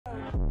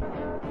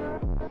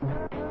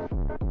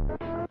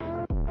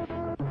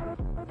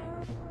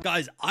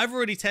Guys, I've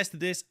already tested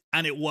this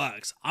and it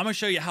works. I'm going to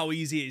show you how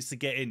easy it is to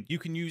get in. You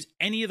can use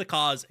any of the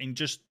cars and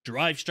just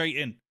drive straight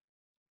in.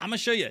 I'm going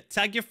to show you.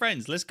 Tag your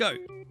friends. Let's go.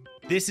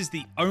 This is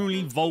the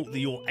only vault that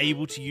you're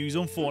able to use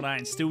on Fortnite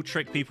and still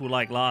trick people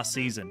like last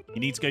season.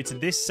 You need to go to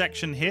this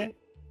section here,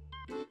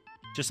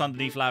 just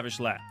underneath Lavish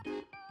Lair.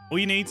 All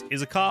you need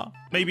is a car,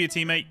 maybe a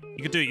teammate.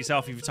 You can do it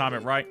yourself if you time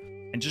it right.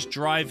 And just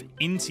drive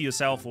into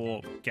yourself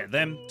or get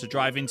them to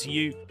drive into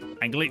you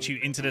and glitch you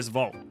into this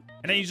vault.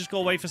 And then you just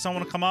gotta wait for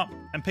someone to come up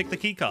and pick the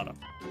key card up.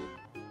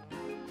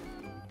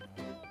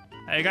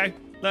 There you go.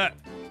 Look,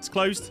 it's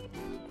closed.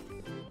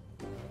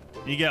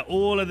 You get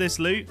all of this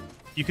loot.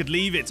 You could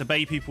leave it to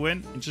bait people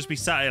in and just be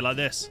sat here like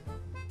this.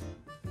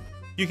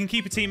 You can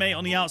keep a teammate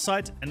on the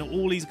outside, and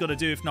all he's got to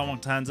do if no one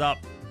turns up,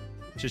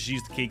 just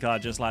use the key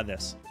card just like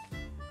this.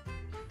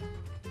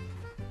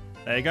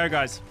 There you go,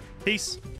 guys. Peace.